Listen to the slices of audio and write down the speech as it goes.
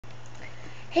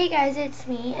Hey guys, it's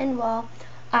me, and well,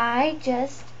 I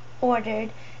just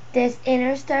ordered this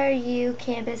Innerstar U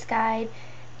campus guide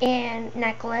and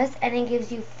necklace, and it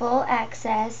gives you full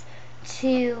access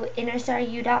to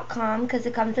innerstaru.com because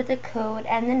it comes with the code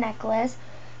and the necklace.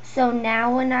 So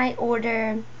now when I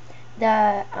order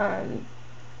the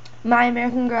My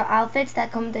American Girl outfits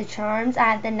that come with the charms, I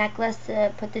have the necklace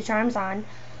to put the charms on.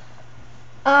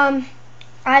 I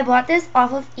bought this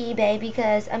off of eBay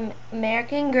because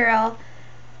American Girl,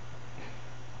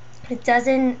 it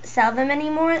doesn't sell them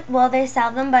anymore. Well, they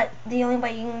sell them, but the only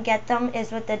way you can get them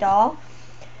is with the doll.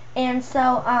 And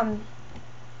so,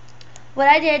 what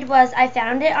I did was I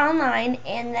found it online,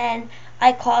 and then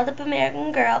I called up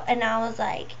American Girl, and I was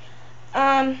like,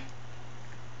 I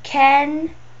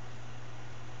can't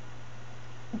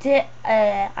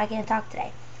talk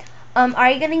today.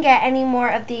 Are you gonna get any more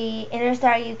of the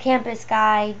Innerstar U campus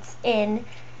guides in?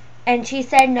 And she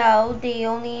said no, the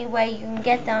only way you can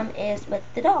get them is with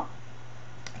the doll.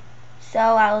 So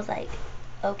I was like,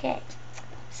 okay.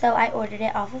 So I ordered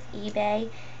it off of eBay,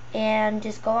 and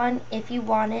just go on if you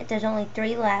want it. There's only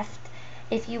 3 left.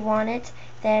 If you want it,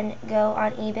 then go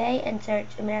on eBay and search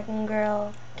American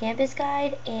Girl Campus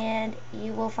Guide, and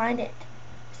you will find it.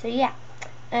 So yeah,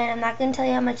 and I'm not going to tell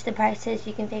you how much the price is.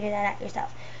 You can figure that out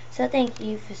yourself. So thank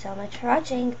you so much for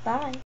watching. Bye.